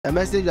The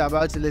message you're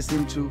about to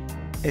listen to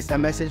is a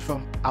message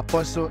from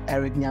Apostle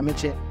Eric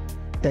Nyamekye,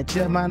 the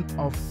chairman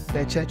of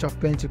the Church of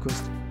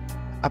Pentecost.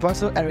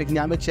 Apostle Eric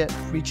Nyamekye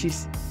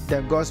preaches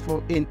the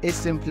gospel in its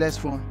simplest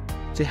form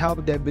to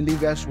help the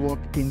believers walk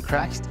in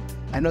Christ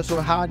and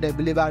also how the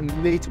believer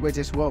relates with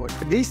his word.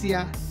 This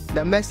year,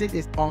 the message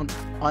is on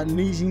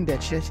unleashing the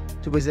church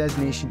to possess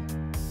nation.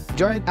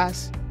 Join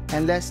us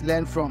and let's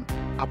learn from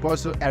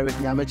Apostle Eric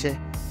Nyamekye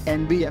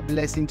and be a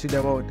blessing to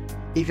the world.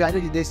 If you are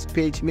new to this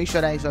page, make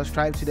sure that you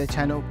subscribe to the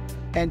channel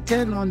and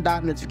turn on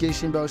that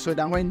notification bell so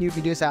that when new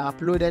videos are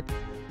uploaded,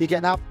 you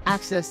can have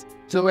access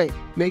to it.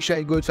 Make sure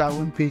you go to our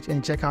own page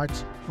and check out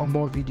for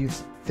more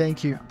videos.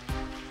 Thank you.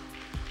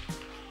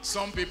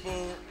 Some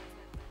people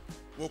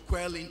will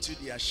quail into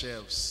their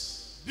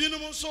shelves. They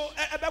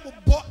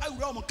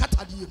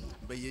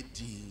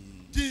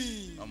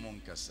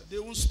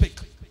won't speak.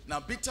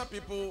 Now, bitter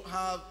people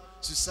have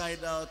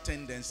suicidal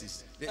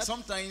tendencies.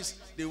 Sometimes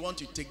they want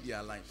to take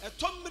their life.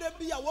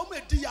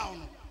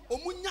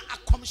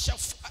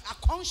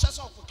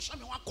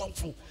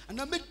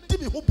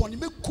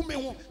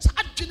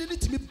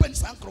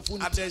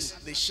 Others,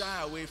 they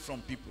shy away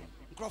from people.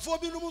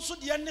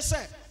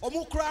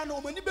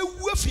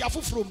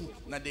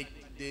 Now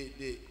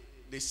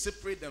they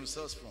separate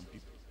themselves from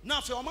people.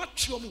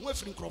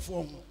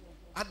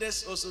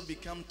 Others also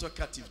become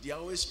talkative. They are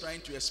always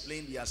trying to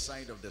explain their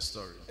side of the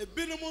story.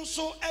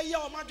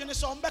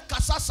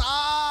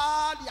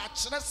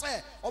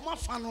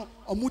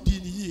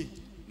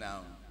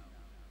 Now,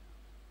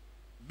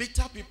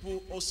 bitter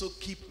people also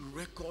keep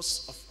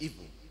records of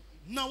evil.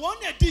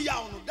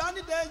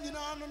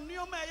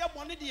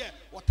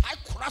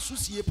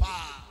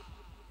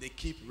 They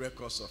keep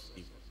records of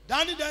evil.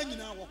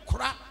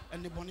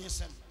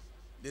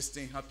 This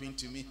thing happened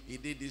to me, he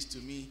did this to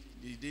me,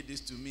 he did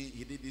this to me,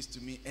 he did this to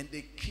me, and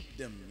they keep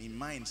them in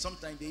mind.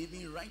 Sometimes they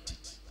even write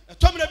it.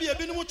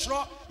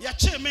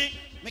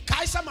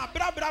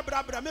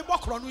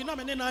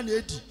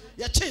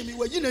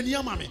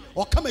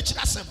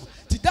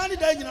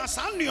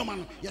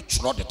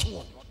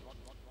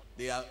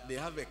 They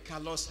have a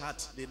callous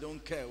heart. They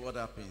don't care what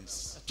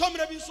happens.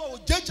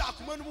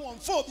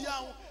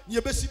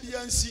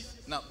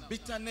 Now,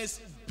 bitterness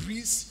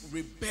breeds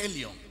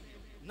rebellion.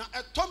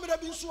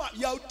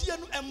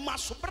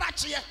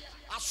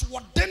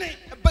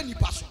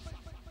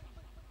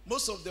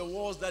 Most of the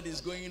wars that is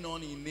going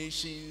on in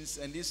nations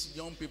and these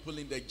young people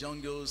in the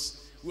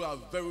jungles who are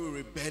very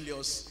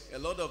rebellious, a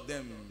lot of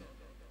them,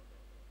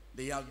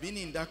 they have been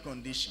in that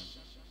condition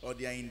or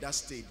they are in that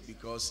state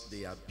because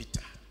they are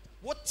bitter.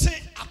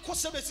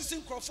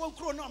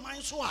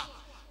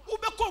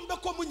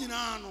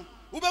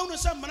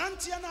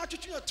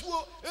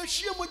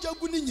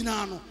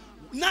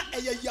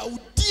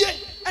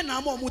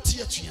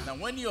 Now,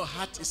 when your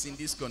heart is in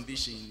this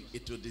condition,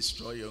 it will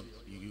destroy you.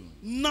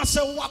 Now,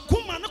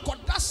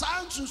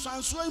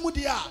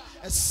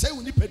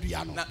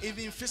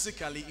 even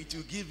physically, it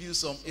will give you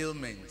some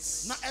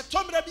ailments.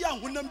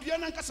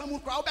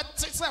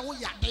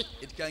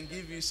 It can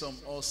give you some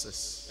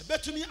ulcers.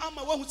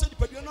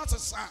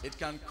 It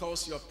can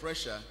cause your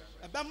pressure.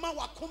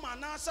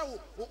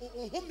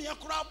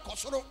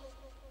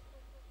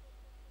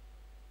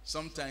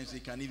 Sometimes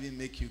it can even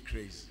make you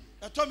crazy.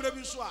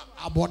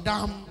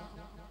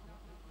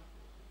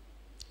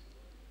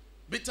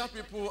 Bitter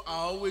people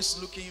are always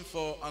looking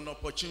for an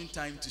opportune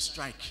time to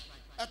strike.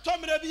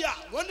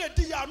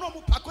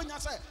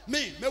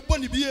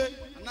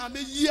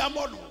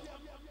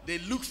 They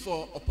look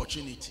for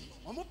opportunity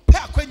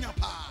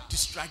to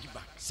strike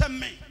back.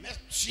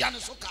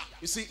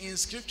 You see, in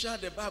scripture,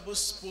 the Bible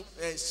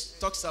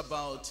talks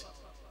about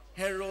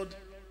Herod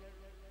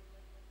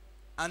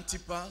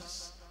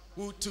Antipas,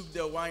 who took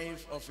the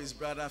wife of his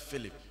brother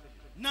Philip.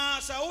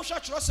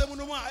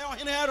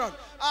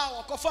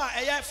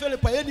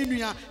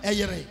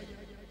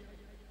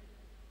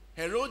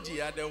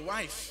 Herodia, the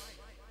wife,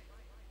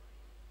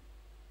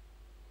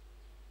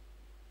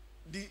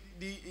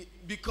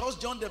 because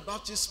John the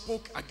Baptist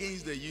spoke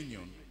against the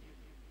union,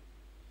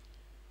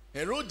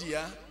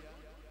 Herodia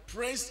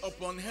pressed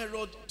upon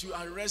Herod to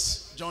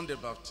arrest John the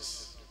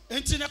Baptist.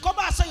 But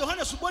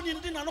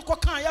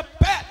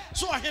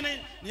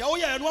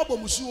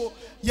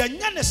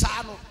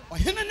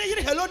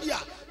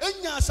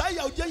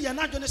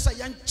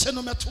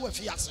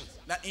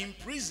now in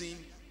prison,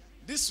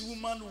 this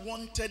woman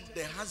wanted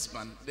the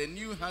husband, the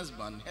new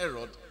husband,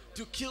 Herod,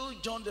 to kill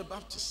John the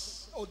Baptist.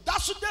 But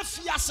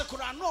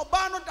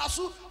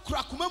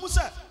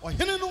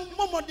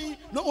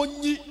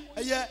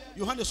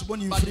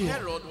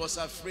Herod was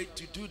afraid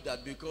to do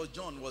that because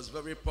John was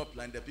very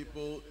popular and the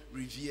people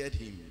revered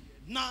him.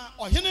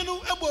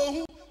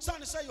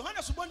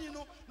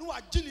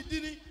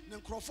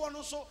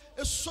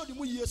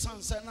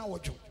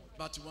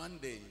 But one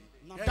day,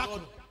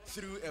 Herod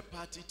threw a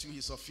party to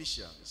his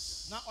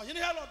officials.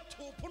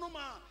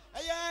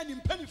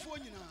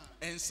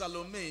 And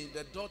Salome,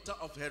 the daughter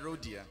of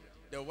Herodia,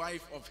 the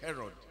wife of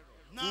Herod,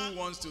 who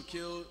wants to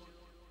kill,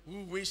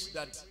 who wished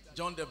that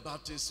John the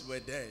Baptist were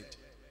dead,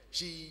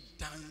 she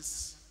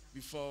danced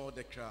before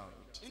the crowd.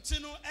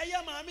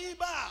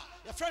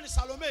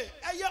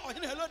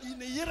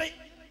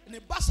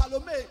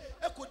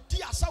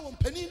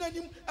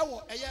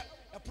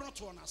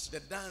 The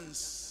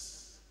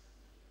dance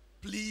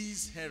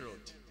pleased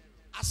Herod.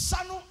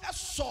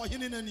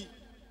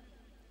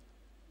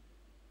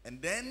 And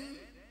then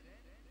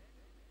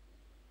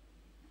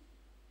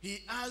he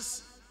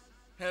asked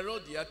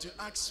Herodias to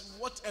ask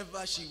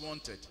whatever she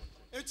wanted.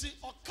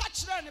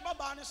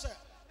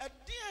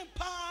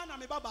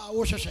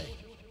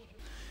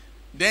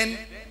 Then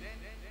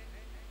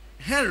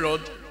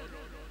Herod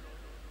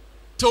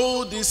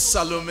told this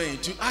Salome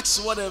to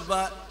ask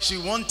whatever she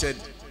wanted,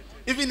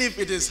 even if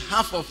it is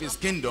half of his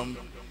kingdom.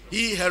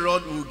 He,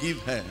 Herod, will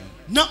give her.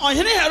 Now,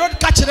 Herod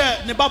catch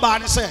her ne baba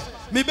and say,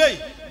 "Maybe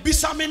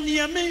bisa me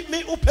near me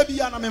upebi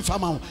ana me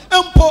famau.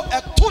 Empo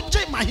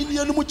etoje mahini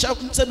enu mucha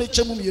nse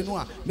mechemu mienu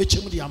a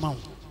mechemu di amount."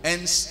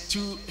 And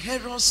to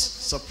Herod's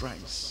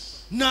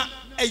surprise, na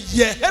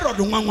eye Herod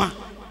nwanwa.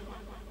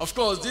 Of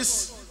course,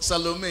 this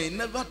Salome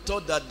never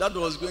thought that that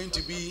was going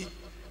to be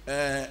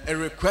a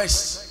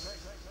request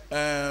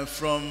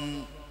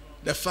from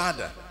the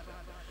father.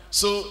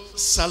 So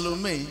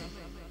Salome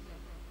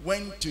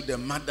went to the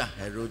mother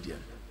Herodias.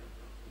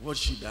 What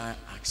should I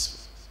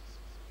ask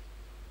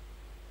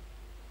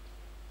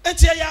for?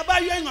 Enti ya ba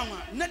yue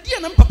nwanwa na die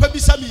na papa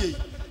bisa me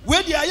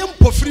we dia ye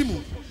mpofiri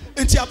mu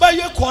enti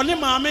abaye ko ne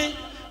maame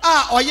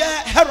a oye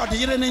Herod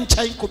yire ne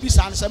nkyai ko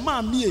bisa ne se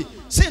maame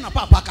say na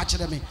papa ka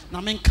kire me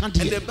na me nka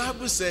de. And the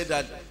Bible said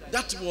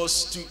that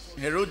was to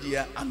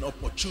Herodias an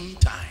opportune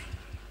time.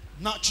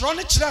 Na tro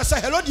ne kire se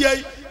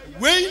Herodias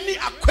we ni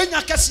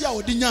akwanya kese a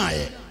odi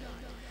nyaaye.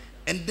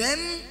 And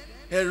then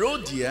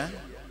Herodias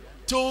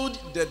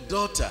told the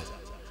daughter,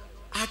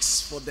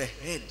 ask for the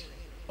head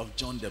of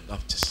John the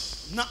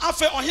Baptist. Na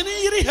afa ohene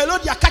yiri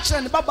Herodias ka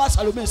kire ne baba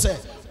Salome se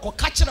ko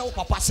ka kire wo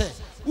papa se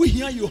wo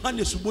hia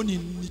Yohane suboni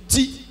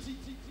niti.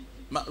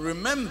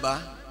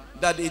 Remember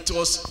that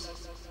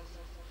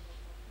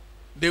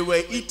they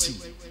were eating.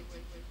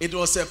 It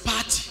was a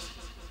party.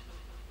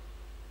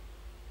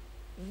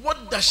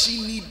 What does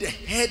she need the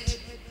head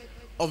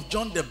of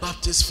John the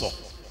Baptist for?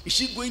 Is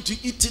she going to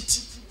eat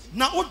it?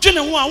 Na odwene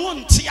ho a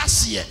wonte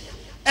ase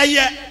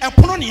eye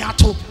epono ne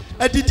ato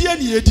adidi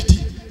ani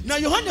edidi na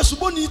Yohane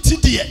suboni ti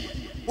de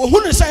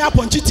ohunu se ya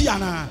ponchiti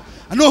ana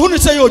na ohunu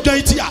se ya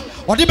odwan ti a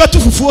ode beto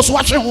fufuo so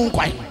ahwe ho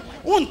nkwan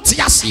wonte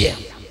ase.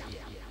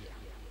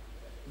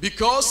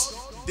 Because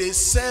they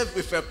serve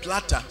with a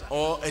platter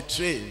or a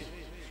tray.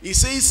 He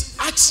says,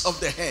 ask of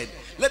the head.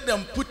 Let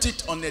them put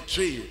it on a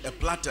tray, a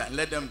platter, and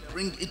let them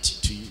bring it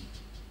to you.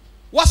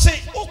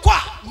 Wase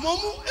okwa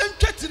momu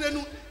entwetire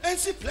nu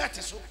ensi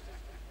plate so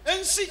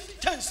ensi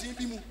tansi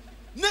bi mu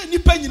na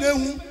nipa nyina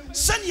hu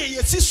sane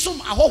yesi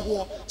som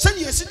ahoho sane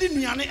yesi di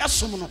nuane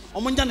esom no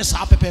omonja ne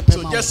saa pepepe.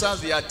 So just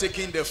as they are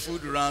taking the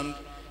food around,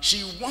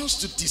 she wants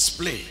to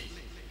display.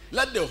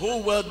 Let the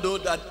whole world know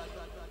that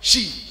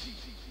she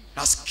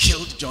has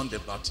killed John the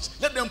Baptist.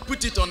 Let them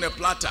put it on a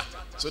platter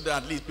so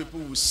that at least people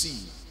will see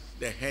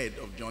the head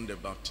of John the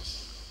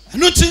Baptist.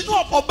 No ti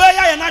no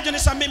obeya ya na dwene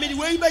sa me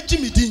we be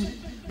gimidin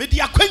me di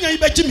akwanya yi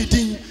be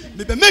gimidin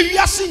me be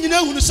mawiase nyina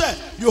hunu se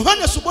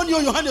Yohane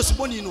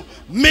suboni no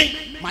me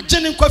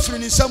magene nkwafiri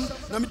ni nsam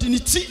na me di ni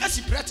ti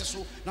asiprete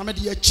so na me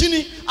di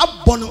akini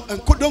abono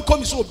enkodon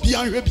komi so obi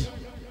anhwe bi.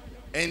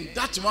 And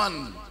that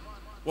one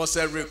was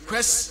a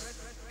request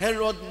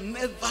Herod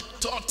never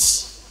thought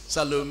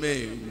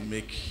Salome would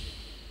make.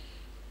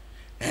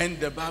 And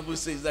the Bible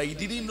says that he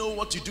didn't know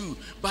what to do,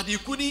 but he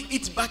couldn't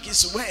eat back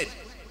his word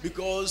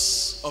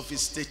because of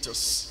his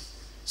status.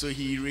 So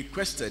he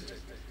requested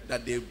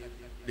that they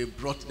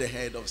brought the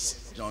head of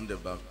John the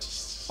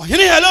Baptist. And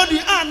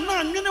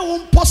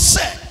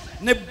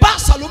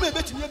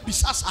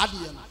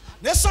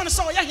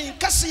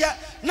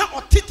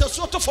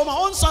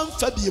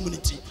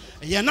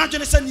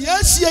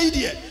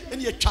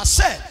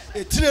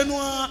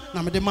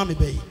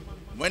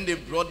when they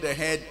brought the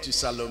head to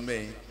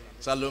Salome,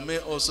 Salome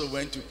also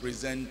went to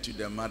present to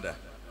the mother.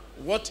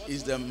 What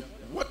is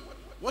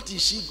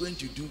she going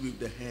to do with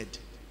the head?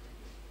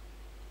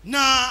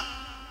 Na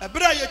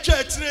ebra ye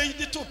twa tire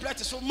di to plate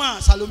so ma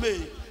Salome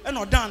e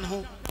no dan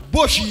ho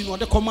boshi no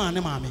de koma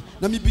ne maame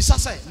na me bisa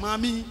say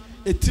maame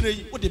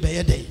etire wo de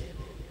beye dey.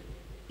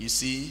 You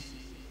see,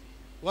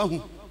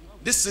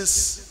 this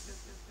is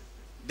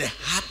the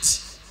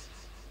heart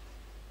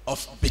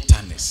of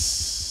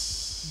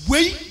bitterness.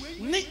 We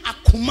ni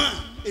akuma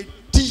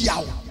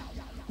ediyaw.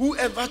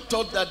 Whoever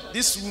thought that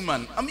this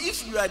woman, I mean,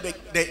 if you are the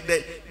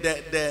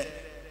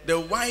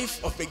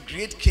wife of a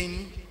great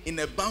king in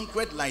a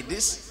banquet like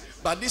this,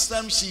 but this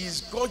time she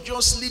is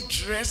gorgeously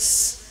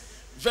dressed,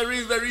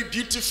 very, very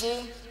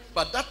beautiful,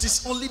 but that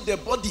is only the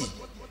body.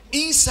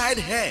 Inside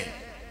her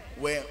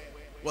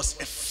was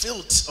a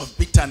filth of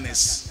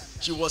bitterness.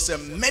 She was a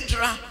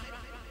murderer,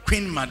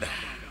 queen mother.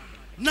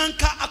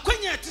 Nanka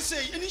akwanya ati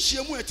say eni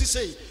hyiamu ati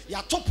say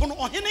ya topo no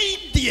ohene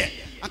yi de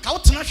aka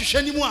wotena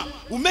hwehwe ni mu a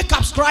we make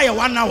up cry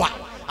 1 hour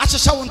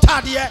ahyehye wo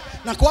ntaadeɛ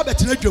na ka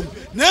wabɛtena dwam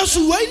nanso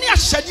wei ne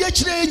ahyɛdeɛ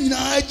kyerɛ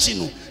nyinaa akyi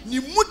no ni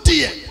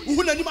mudeɛ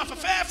uhu nanim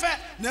afɛfɛɛfɛ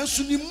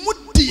nanso ni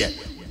mudeɛ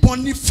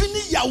bɔnefi ne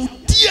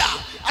yawdi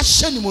a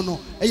ahyɛ ne mu no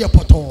ɛyɛ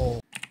pɔtɔɔ